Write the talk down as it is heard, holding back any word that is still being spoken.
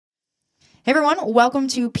Hey everyone, welcome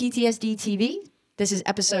to PTSD TV. This is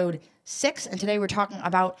episode 6, and today we're talking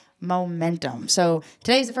about momentum. So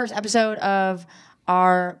today is the first episode of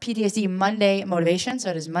our PTSD Monday motivation. So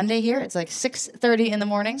it is Monday here. It's like 6:30 in the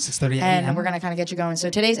morning. 6:30 a.m. And we're going to kind of get you going. So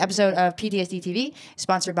today's episode of PTSD TV is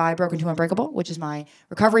sponsored by Broken to Unbreakable, which is my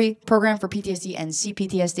recovery program for PTSD and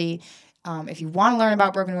CPTSD. If you want to learn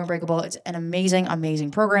about Broken to Unbreakable, it's an amazing, amazing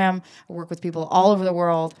program. I work with people all over the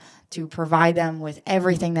world to provide them with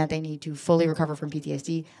everything that they need to fully recover from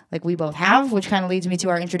PTSD, like we both have, which kind of leads me to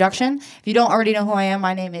our introduction. If you don't already know who I am,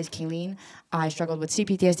 my name is Kayleen. I struggled with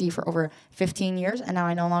CPTSD for over 15 years, and now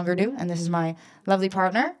I no longer do. And this is my lovely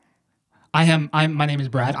partner. My name is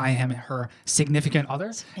Brad. I am her significant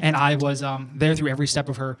other, and I was there through every step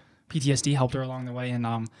of her PTSD, helped her along the way,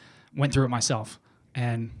 and went through it myself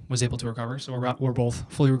and was able to recover. So we're both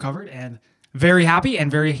fully recovered and very happy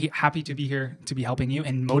to be here to be helping you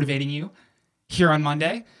and motivating you here on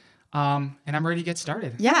Monday. And I'm ready to get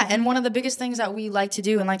started. Yeah, and one of the biggest things that we like to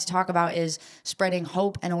do and like to talk about is spreading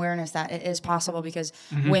hope and awareness that it is possible, because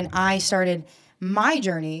when I started my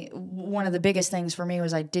journey, one of the biggest things for me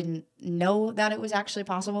was I didn't know that it was actually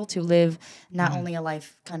possible to live not only a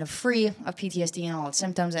life kind of free of PTSD and all its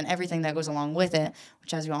symptoms and everything that goes along with it,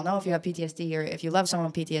 which, as you all know, if you have PTSD or if you love someone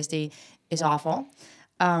with PTSD, is awful.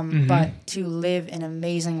 But to live an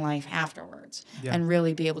amazing life afterwards and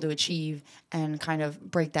really be able to achieve and kind of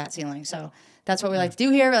break that ceiling. So that's what we like to do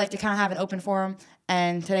here. We like to kind of have an open forum.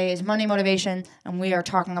 And today is Monday Motivation, and we are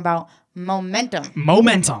talking about momentum. So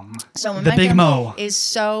momentum, the big Mo,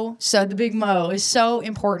 is the big Mo is so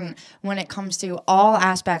important when it comes to all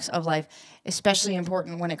aspects of life, especially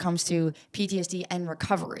important when it comes to PTSD and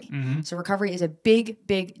recovery. So recovery is a big,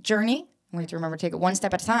 big journey. We have to remember to take it one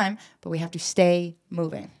step at a time, but we have to stay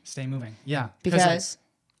moving. Yeah. Because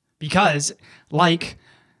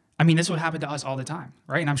this would happen to us all the time,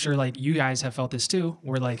 right? And I'm sure like you guys have felt this too,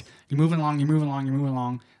 where like you're moving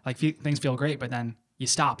along, like things feel great, but then you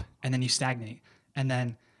stop and then you stagnate and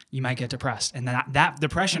then you might get depressed. And then that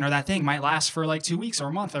depression or that thing might last for like 2 weeks or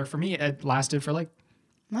a month, or for me, it lasted for like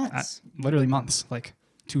months, literally months, like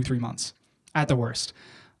 2-3 months at the worst.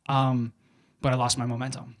 But I lost my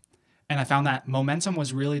momentum. And I found that momentum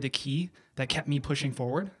was really the key that kept me pushing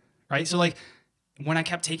forward, right? So like when I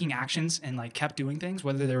kept taking actions and like kept doing things,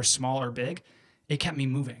 whether they were small or big, it kept me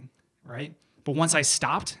moving, right? But once I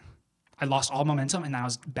stopped, I lost all momentum and I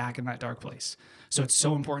was back in that dark place. So it's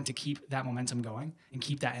so important to keep that momentum going and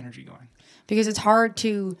keep that energy going. Because it's hard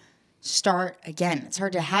to start again. It's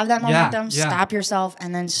hard to have that momentum, stop yourself,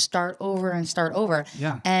 and then start over and start over.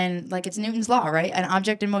 And like it's Newton's law, right? An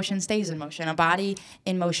object in motion stays in motion. A body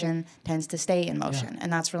in motion tends to stay in motion.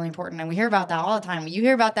 And that's really important. And we hear about that all the time. You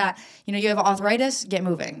hear about that, you have arthritis, get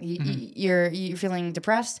moving. You're feeling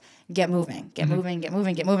depressed, get moving. Get moving.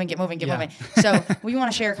 So we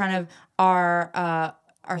want to share kind of our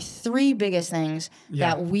 3 biggest things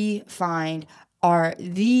that we find are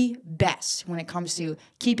the best when it comes to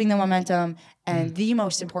keeping the momentum and the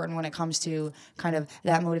most important when it comes to kind of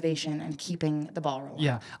that motivation and keeping the ball rolling.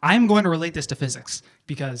 Yeah, I'm going to relate this to physics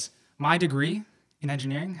because my degree in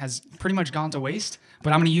engineering has pretty much gone to waste,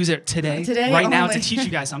 but I'm going to use it today right now to teach you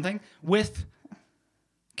guys something with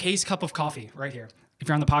Kay's cup of coffee right here. If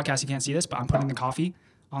you're on the podcast, you can't see this, but I'm putting the coffee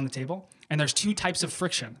on the table. And there's 2 types of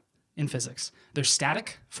friction in physics. There's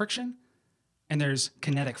static friction and there's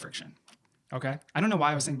kinetic friction. Okay, I don't know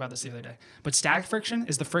why I was thinking about this the other day, but static friction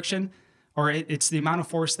is the friction, or it's the amount of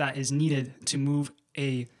force that is needed to move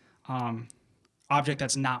a object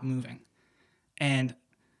that's not moving. And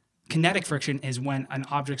kinetic friction is when an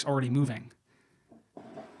object's already moving.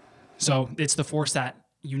 So it's the force that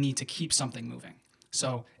you need to keep something moving.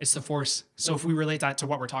 So it's the force. So if we relate that to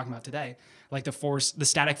what we're talking about today, like the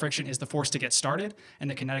static friction is the force to get started, and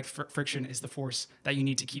the kinetic friction is the force that you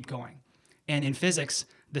need to keep going. And in physics,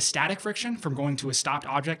 the static friction from going to a stopped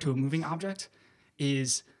object to a moving object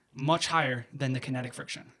is much higher than the kinetic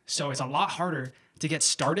friction. So it's a lot harder to get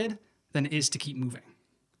started than it is to keep moving.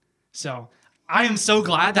 So I am so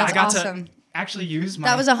glad that I got to actually use my...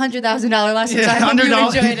 That was $100,000 lesson, so I hope you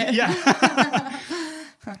enjoyed it. Yeah.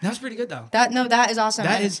 That was pretty good, though. That is awesome.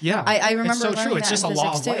 That is, yeah. I remember it's so true. It's just a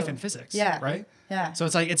law of too. life in physics, right? Yeah. So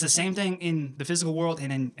it's like it's the same thing in the physical world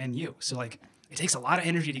and in you. So like it takes a lot of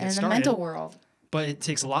energy to get started. And in the mental world. But it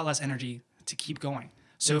takes a lot less energy to keep going.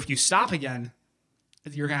 So if you stop again,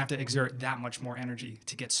 you're going to have to exert that much more energy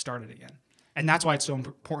to get started again. And that's why it's so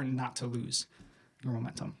important not to lose your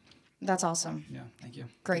momentum. That's awesome. Yeah, thank you.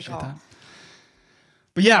 Great call. That.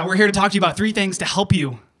 But yeah, we're here to talk to you about 3 things to help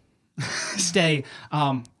you stay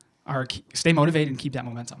motivated and keep that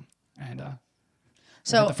momentum. And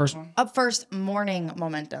So the first one? Up first, morning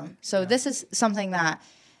momentum. So this is something that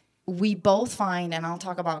we both find, and I'll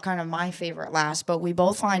talk about kind of my favorite last, but we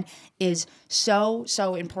both find is so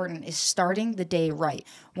important is starting the day right.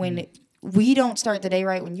 When we don't start the day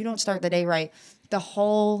right, when you don't start the day right, the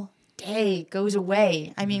whole day goes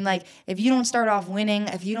away. I mean, like, if you don't start off winning,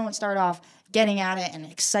 if you don't start off getting at it and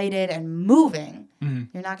excited and moving,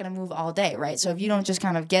 you're not going to move all day, right? So if you don't just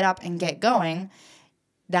kind of get up and get going,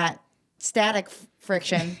 that static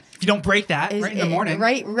friction. If you don't break that right in the morning.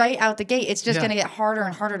 Right out the gate, it's just going to get harder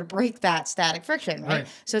and harder to break that static friction, right?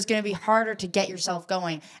 So it's going to be harder to get yourself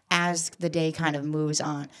going as the day kind of moves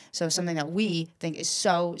on. So something that we think is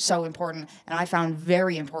so important, and I found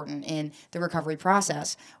very important in the recovery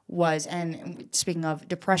process was, and speaking of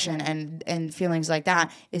depression and feelings like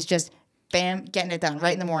that, is just bam, getting it done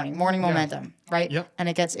right in the morning momentum, right? Yep. And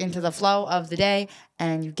it gets into the flow of the day,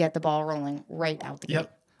 and you get the ball rolling right out the gate.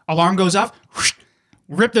 Alarm goes off, whoosh,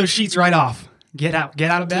 rip those sheets right off. Get out of bed.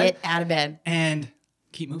 Get out of bed. And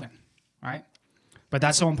keep moving, right? But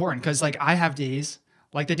that's so important because, like, I have days,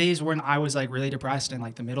 like the days when I was, like, really depressed in,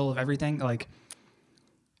 like, the middle of everything. Like,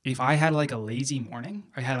 if I had, like, a lazy morning,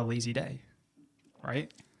 I had a lazy day,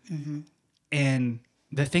 right? And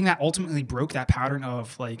the thing that ultimately broke that pattern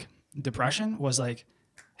of, like, depression was, like,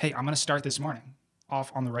 hey, I'm going to start this morning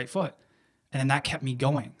off on the right foot. And that kept me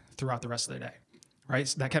going throughout the rest of the day. Right?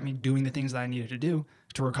 So that kept me doing the things that I needed to do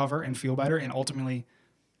to recover and feel better and ultimately,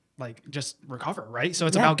 like, just recover, right? So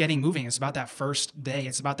it's about getting moving. It's about that first day.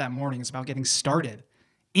 It's about that morning. It's about getting started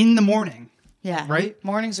in the morning. Yeah. Right?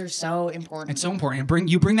 Mornings are so important. It's so important. And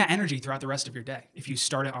you bring that energy throughout the rest of your day if you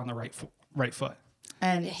start it on the right foot.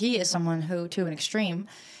 And he is someone who, to an extreme,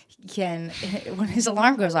 can, when his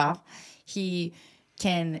alarm goes off, he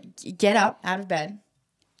can get up out of bed,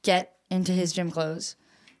 get into his gym clothes,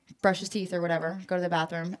 brush his teeth or whatever, go to the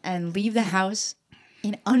bathroom, and leave the house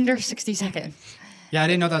in under 60 seconds. Yeah, I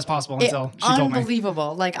didn't know that was possible until she told me.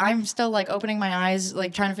 Unbelievable. Like, I'm still, like, opening my eyes,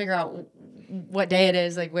 like, trying to figure out what day it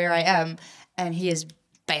is, like, where I am, and he is,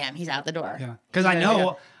 bam, he's out the door. Yeah, because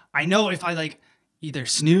I know if I, like, either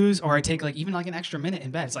snooze or I take, like, even, like, an extra minute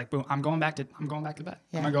in bed, it's like, boom, I'm going back to bed.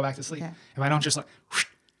 Yeah. I'm gonna go back to sleep. Yeah. If I don't just, like, whoosh,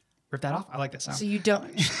 rip that off. I like that sound. So you don't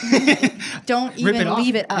even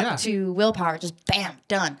leave it up to willpower. Just bam,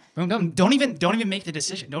 done. Boom. Don't even make the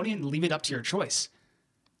decision. Don't even leave it up to your choice.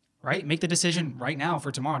 Right? Make the decision right now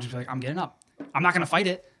for tomorrow. Just be like, I'm getting up. I'm not gonna fight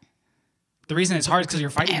it. The reason it's hard is because you're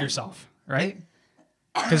fighting yourself, right?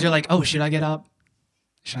 Because you're like, oh, should I get up?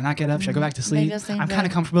 Should I not get up? Should I go back to sleep? I'm kind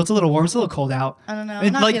of comfortable. It's a little warm. It's a little cold out. I don't know.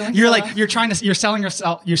 You're selling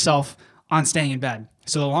yourself on staying in bed.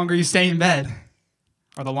 So the longer you stay in bed,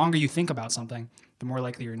 or the longer you think about something, the more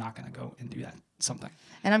likely you're not going to go and do that something.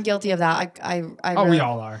 And I'm guilty of that. We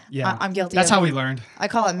all are. Yeah. I'm guilty. That's how we learned. I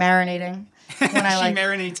call it marinating. When she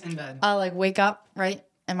marinates in bed. I'll, like, wake up, right?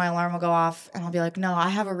 And my alarm will go off, and I'll be like, no, I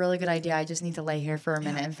have a really good idea. I just need to lay here for a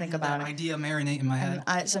minute and think about it. Idea marinate in my head.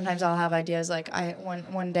 And sometimes I'll have ideas. Like,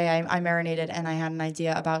 one day I marinated, and I had an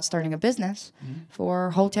idea about starting a business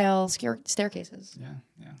for hotel staircases.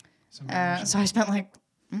 Yeah. So I spent, like,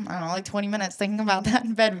 I don't know, like 20 minutes thinking about that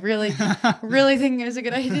in bed, really thinking it was a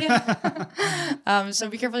good idea. So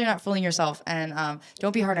be careful you're not fooling yourself, and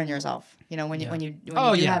don't be hard on yourself. You know, when you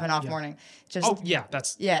have an off morning. Just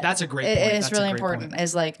that's a great point. It's really important.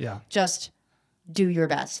 Is like just do your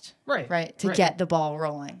best, right, to get the ball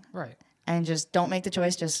rolling, right, and just don't make the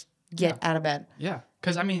choice. Just get out of bed. Yeah,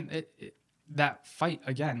 because I mean, that fight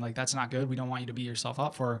again, like, that's not good. We don't want you to beat yourself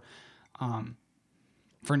up for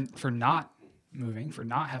not moving, for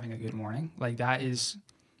not having a good morning. Like, that is,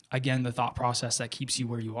 again, the thought process that keeps you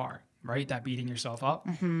where you are, right? That beating yourself up,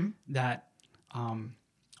 that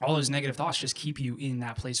all those negative thoughts just keep you in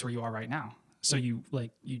that place where you are right now. So you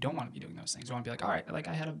don't want to be doing those things. You want to be like, all right, like,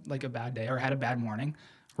 I had a bad day or I had a bad morning.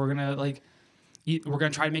 We're going to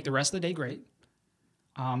try to make the rest of the day great.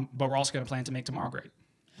 But we're also going to plan to make tomorrow great.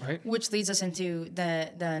 Right. Which leads us into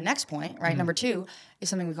the next point, right? Number 2 is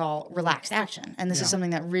something we call relaxed action. And this is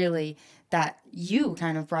something that you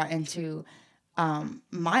kind of brought into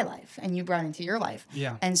my life and you brought into your life.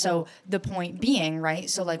 Yeah. And so the point being, right?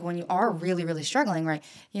 So, like, when you are really, really struggling, right?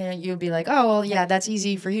 You know, you'd be like, oh, well, yeah, that's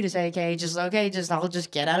easy for you to say, I'll just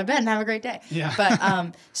get out of bed and have a great day. Yeah.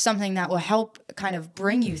 But something that will help kind of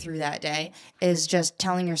bring you through that day is just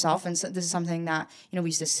telling yourself, and so this is something that, you know, we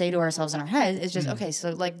used to say to ourselves in our head, is just, okay, so,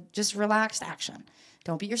 like, just relaxed action.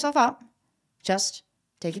 Don't beat yourself up. Just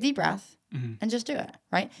take a deep breath. And just do it,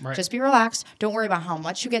 right? Just be relaxed. Don't worry about how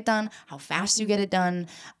much you get done, how fast you get it done,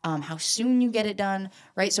 how soon you get it done,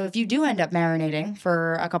 right? So if you do end up marinating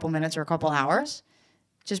for a couple minutes or a couple hours,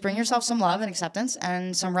 Just bring yourself some love and acceptance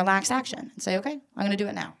and some relaxed action and say, okay, I'm going to do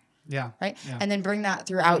it now. Yeah. Right. Yeah. And then bring that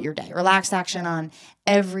throughout your day. Relaxed action on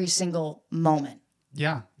every single moment.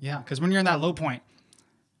 Yeah. Yeah. Because when you're in that low point,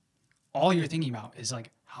 all you're thinking about is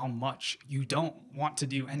like how much you don't want to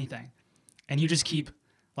do anything. And you just keep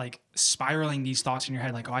like spiraling these thoughts in your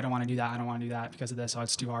head. Like, oh, I don't want to do that. I don't want to do that because of this. Oh,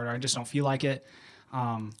 it's too hard. Or I just don't feel like it.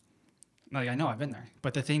 Like I know I've been there,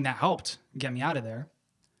 but the thing that helped get me out of there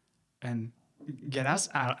and get us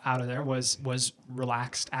out of there was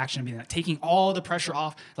relaxed action, being that taking all the pressure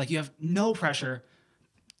off. Like you have no pressure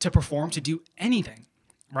to perform, to do anything,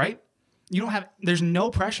 right? There's no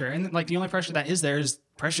pressure. And like the only pressure that is there is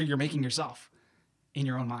pressure you're making yourself in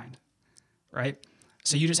your own mind, right?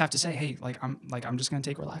 So you just have to say, hey, I'm just going to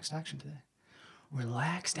take relaxed action today.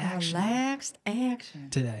 Relaxed action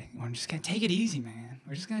today. I'm just going to take it easy, man.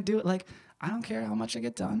 We're just going to do it. Like, I don't care how much I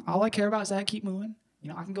get done. All I care about is that I keep moving.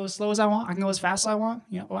 I can go as slow as I want. I can go as fast as I want.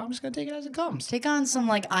 I'm just going to take it as it comes. Take on some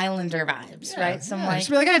like Islander vibes, right? Some like, just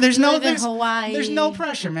be like, hey, there's no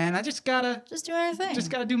pressure, man. I just got to do our thing. Just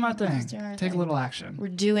got to do my thing. Take a little action. We're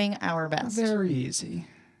doing our best. Very easy.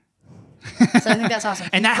 So I think that's awesome.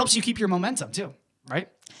 And that helps you keep your momentum too, right?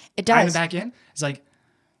 It does. Tying it back in. It's like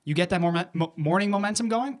you get that morning momentum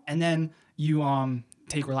going, and then you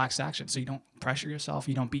take relaxed action. So you don't pressure yourself.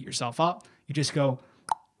 You don't beat yourself up. You just go,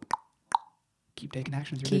 keep taking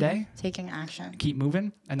action through the day. Taking action. Keep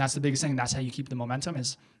moving. And that's the biggest thing. That's how you keep the momentum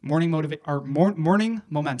is morning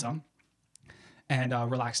momentum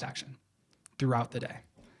and relaxed action throughout the day.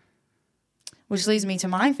 Which leads me to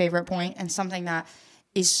my favorite point and something that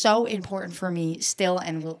is so important for me still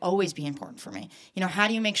and will always be important for me. How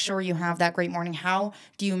do you make sure you have that great morning? How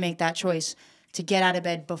do you make that choice to get out of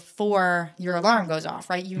bed before your alarm goes off,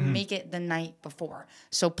 right? You make it the night before.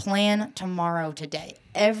 So plan tomorrow today.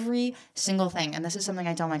 Every single thing. And this is something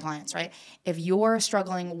I tell my clients, right? If you're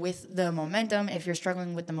struggling with the momentum, if you're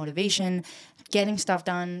struggling with the motivation, getting stuff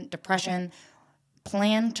done, depression,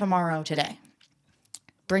 plan tomorrow today.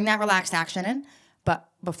 Bring that relaxed action in. But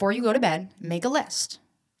before you go to bed, make a list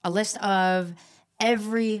of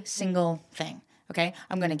every single thing. Okay,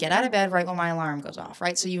 I'm going to get out of bed right when my alarm goes off,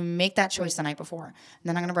 right? So you make that choice the night before. And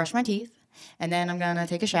then I'm going to brush my teeth, and then I'm going to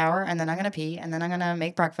take a shower, and then I'm going to pee, and then I'm going to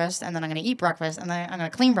make breakfast, and then I'm going to eat breakfast, and then I'm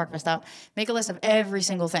going to clean breakfast up. Make a list of every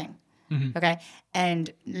single thing, okay?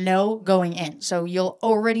 And know going in. So you'll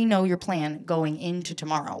already know your plan going into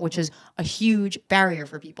tomorrow, which is a huge barrier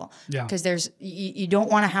for people. Yeah. Because you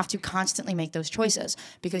don't want to have to constantly make those choices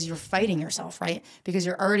because you're fighting yourself, right? Because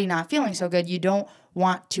you're already not feeling so good. You don't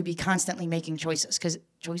want to be constantly making choices because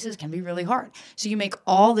choices can be really hard. So you make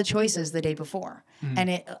all the choices the day before,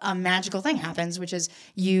 and a magical thing happens, which is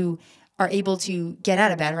you are able to get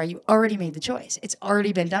out of bed, right? You already made the choice. It's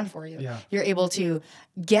already been done for you. Yeah. You're able to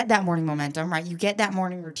get that morning momentum, right? You get that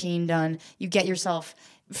morning routine done. You get yourself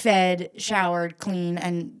fed, showered, clean,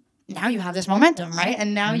 and now you have this momentum, right?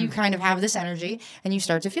 And now you kind of have this energy and you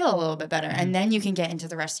start to feel a little bit better. And then you can get into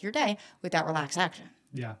the rest of your day with that relaxed action.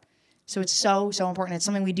 Yeah. So it's so important. It's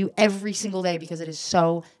something we do every single day because it is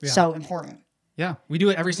so important. Yeah. We do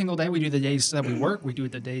it every single day. We do the days that we work. We do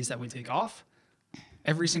it the days that we take off.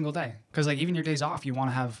 Every single day. Because like even your days off, you want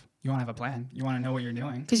to have a plan. You want to know what you're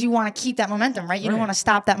doing. Because you want to keep that momentum, right? You don't want to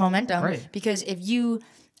stop that momentum. Right. Because if you,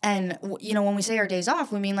 and when we say our days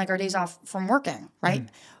off, we mean like our days off from working, right?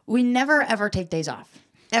 We never ever take days off,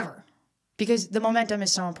 ever. Because the momentum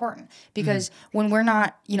is so important. Because when we're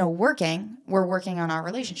not, working, we're working on our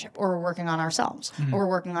relationship, or we're working on ourselves, or we're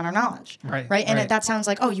working on our knowledge, right? And that sounds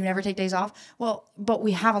like, oh, you never take days off. Well, but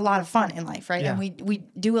we have a lot of fun in life, right? Yeah. And we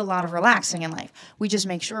do a lot of relaxing in life. We just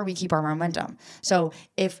make sure we keep our momentum. So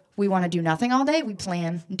if we want to do nothing all day, we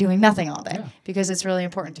plan doing nothing all day because it's really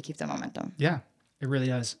important to keep the momentum. Yeah, it really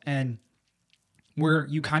does. And where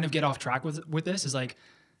you kind of get off track with this is like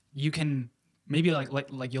you can. Maybe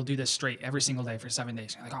like you'll do this straight every single day for 7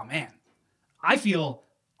 days. You're like, oh man, I feel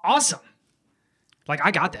awesome. Like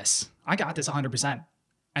I got this 100%.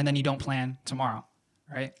 And then you don't plan tomorrow,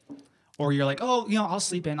 right? Or you're like, oh, I'll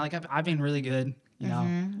sleep in. Like I've been really good.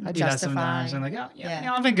 I do that sometimes. I'm like,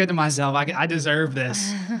 I've been good to myself. I deserve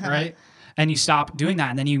this, right? And you stop doing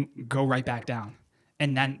that, and then you go right back down.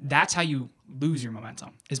 And then that's how you lose your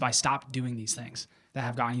momentum, is by stop doing these things that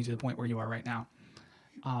have gotten you to the point where you are right now.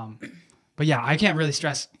 But yeah, I can't really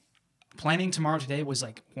stress. Planning tomorrow today was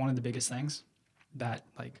like one of the biggest things that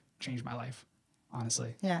like changed my life,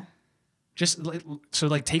 honestly. Yeah. Just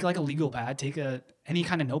take like a legal pad, take any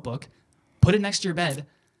kind of notebook, put it next to your bed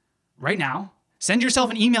right now. Send yourself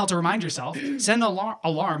an email to remind yourself. Send an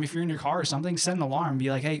alarm if you're in your car or something. Send an alarm. Be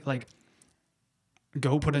like, hey, like,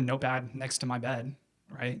 go put a notepad next to my bed,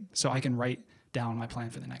 right? So I can write down my plan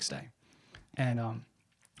for the next day. And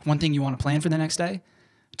one thing you want to plan for the next day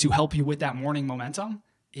to help you with that morning momentum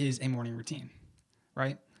is a morning routine,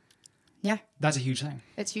 right? Yeah. That's a huge thing.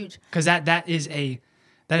 It's huge. Because that is a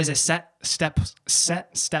set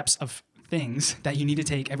steps of things that you need to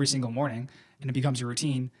take every single morning, and it becomes your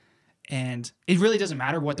routine. And it really doesn't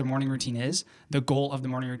matter what the morning routine is. The goal of the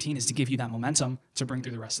morning routine is to give you that momentum to bring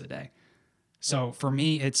through the rest of the day. So for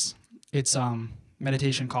me, it's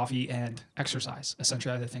meditation, coffee, and exercise.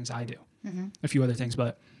 Essentially, are the things I do. Mm-hmm. A few other things,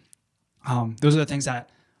 but those are the things that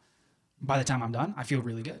by the time I'm done, I feel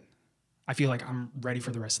really good. I feel like I'm ready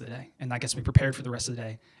for the rest of the day, and that gets me prepared for the rest of the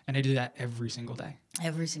day. And I do that every single day.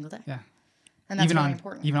 Every single day. Yeah. And that's really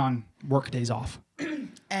important. Even on work days off.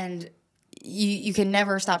 And you can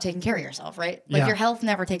never stop taking care of yourself, right? Like your health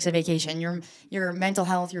never takes a vacation. Your mental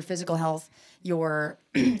health, your physical health, your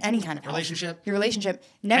any kind of health, your relationship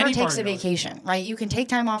never takes a vacation, right? You can take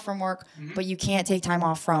time off from work, but you can't take time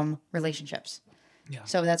off from relationships. Yeah.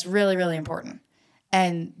 So that's really, really important.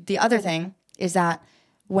 And the other thing is that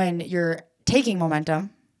when you're taking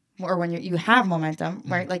momentum, or when you have momentum,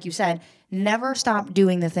 right? Like you said, never stop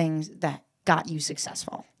doing the things that got you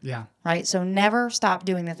successful. Yeah. Right? So never stop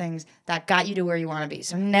doing the things that got you to where you want to be.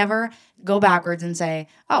 So never go backwards and say,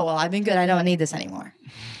 oh, well, I've been good. I don't need this anymore.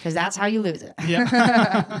 Because that's how you lose it.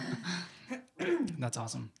 Yeah. That's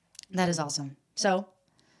awesome. That is awesome. So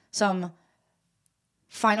some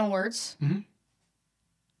final words. Mm-hmm.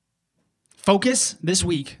 Focus this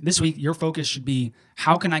week, your focus should be,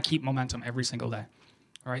 how can I keep momentum every single day?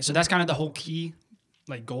 All right. So that's kind of the whole key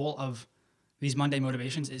goal of these Monday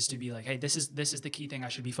motivations, is to be like, hey, this is the key thing I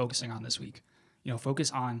should be focusing on this week.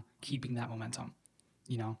 Focus on keeping that momentum.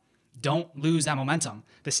 Don't lose that momentum.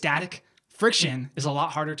 The static friction is a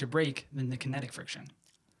lot harder to break than the kinetic friction.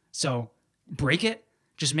 So break it.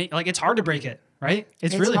 Just it's hard to break it, right?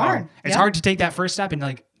 It's really hard. It's hard to take that first step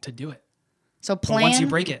and to do it. So plan once you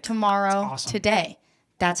break it tomorrow, awesome. Today.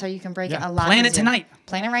 That's how you can break it a lot. Plan it tonight.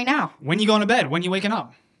 Plan it right now. When you go to bed, when you waking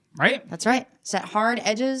up, right? That's right. Set hard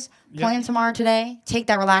edges, plan tomorrow, today, take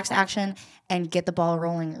that relaxed action, and get the ball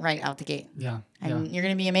rolling right out the gate. Yeah. And you're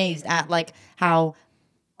going to be amazed at how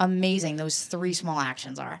amazing those 3 small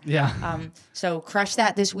actions are. Yeah. So crush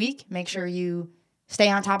that this week. Make sure you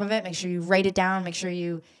stay on top of it. Make sure you write it down. Make sure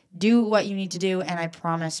you do what you need to do. And I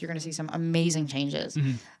promise you're going to see some amazing changes.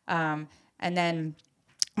 Mm-hmm. And then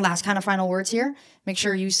last kind of final words here. Make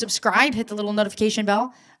sure you subscribe, hit the little notification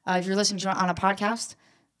bell. If you're listening to it on a podcast,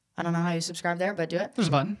 I don't know how you subscribe there, but do it. There's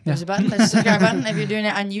a button. There's a button. There's a subscribe button. If you're doing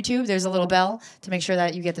it on YouTube, there's a little bell to make sure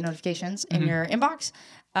that you get the notifications in your inbox.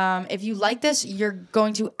 If you like this, you're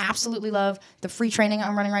going to absolutely love the free training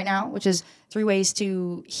I'm running right now, which is 3 ways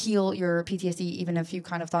to heal your PTSD, even if you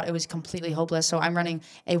kind of thought it was completely hopeless. So I'm running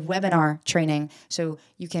a webinar training, so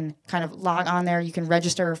you can kind of log on there. You can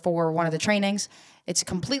register for one of the trainings. It's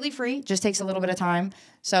completely free, just takes a little bit of time.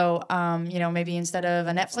 So, maybe instead of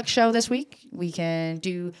a Netflix show this week, we can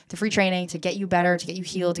do the free training to get you better, to get you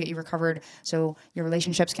healed, to get you recovered, so your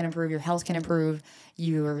relationships can improve, your health can improve,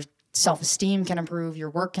 your self-esteem can improve, your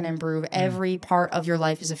work can improve. Every part of your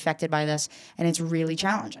life is affected by this, and it's really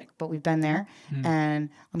challenging. But we've been there, and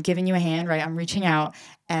I'm giving you a hand, right? I'm reaching out,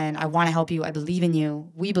 and I want to help you. I believe in you.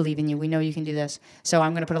 We believe in you. We know you can do this. So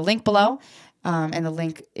I'm going to put a link below, and the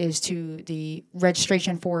link is to the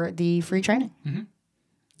registration for the free training. Mm-hmm.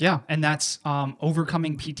 Yeah, and that's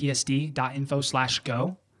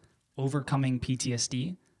overcomingptsd.info/go.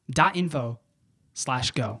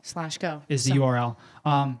 overcomingptsd.info/go is the URL.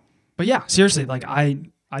 But yeah, seriously, I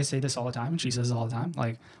say this all the time, and she says it all the time.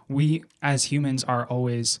 We as humans are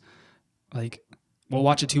always we'll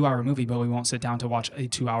watch a 2-hour movie, but we won't sit down to watch a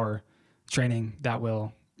 2-hour training that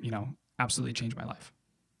will, absolutely change my life.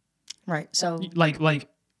 Right. So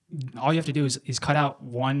all you have to do is cut out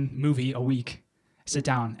one movie a week, sit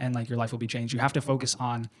down, and your life will be changed. You have to focus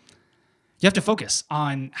on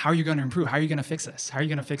how you're going to improve. How are you going to fix this? How are you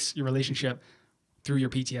going to fix your relationship through your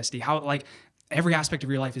PTSD? How every aspect of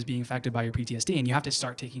your life is being affected by your PTSD, and you have to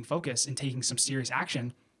start taking focus and taking some serious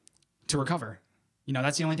action to recover.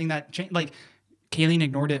 That's the only thing that changed. Kayleen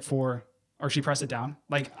ignored it or she pressed it down.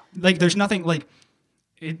 There's nothing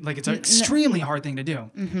it's an extremely hard thing to do,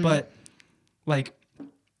 but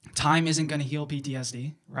time isn't going to heal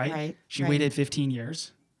PTSD, right? She waited 15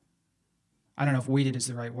 years. I don't know if waited is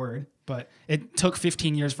the right word, but it took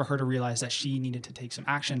 15 years for her to realize that she needed to take some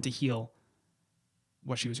action to heal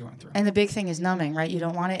what she was going through. And the big thing is numbing, right? You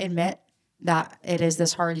don't want to admit that it is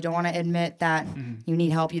this hard. You don't want to admit that you need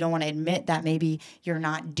help. You don't want to admit that maybe you're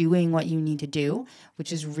not doing what you need to do,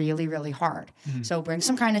 which is really, really hard. So bring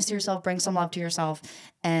some kindness to yourself, bring some love to yourself,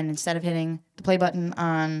 and instead of hitting the play button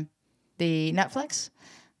on the Netflix.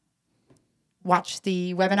 Watch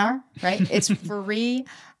the webinar, right? It's free.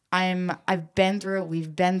 I've been through it.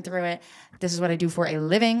 We've been through it. This is what I do for a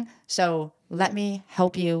living. So let me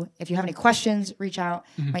help you. If you have any questions, reach out.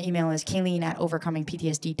 Mm-hmm. My email is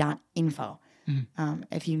kayleen@overcomingptsd.info. Mm-hmm.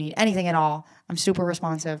 If you need anything at all, I'm super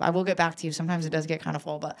responsive. I will get back to you. Sometimes it does get kind of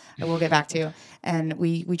full, but I will get back to you. And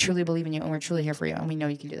we truly believe in you, and we're truly here for you, and we know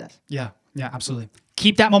you can do this. Yeah, absolutely.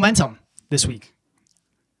 Keep that momentum this week.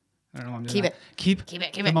 I don't know why I'm doing that. Keep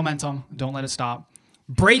the momentum. Don't let it stop.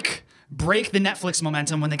 Break the Netflix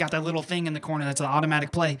momentum when they got that little thing in the corner that's an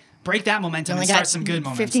automatic play. Break that momentum and start some good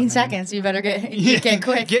momentum. 15 seconds. You better get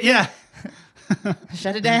quick.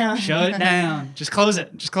 Shut it down. Shut it down. Just close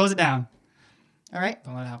it. Just close it down. All right.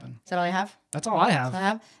 Don't let it happen. Is that all you have? That's all I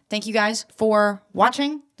have. Thank you guys for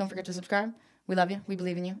watching. Don't forget to subscribe. We love you. We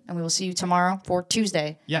believe in you. And we will see you tomorrow for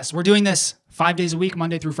Tuesday. Yes, we're doing this 5 days a week,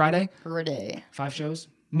 Monday through Friday. Per day. 5 shows.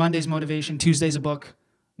 Monday's motivation. Tuesday's a book.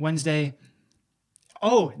 Wednesday.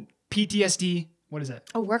 PTSD. What is it?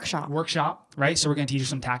 Workshop, right? So we're going to teach you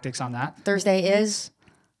some tactics on that. Thursday is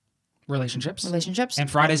relationships.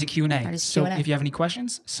 And Friday's a Q&A. So if you have any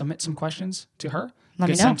questions, submit some questions to her. Let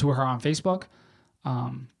me know. Send to her on Facebook.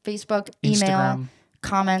 Facebook, Instagram. Email,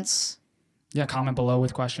 comments. Yeah, comment below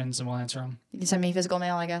with questions and we'll answer them. You can send me physical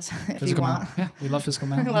mail, I guess, if you mail. want. Yeah, we love physical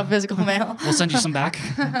mail. We love physical mail. We'll send you some back.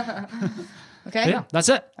 Okay. But yeah, that's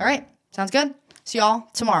it. All right. Sounds good. See y'all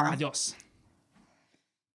tomorrow. Adios.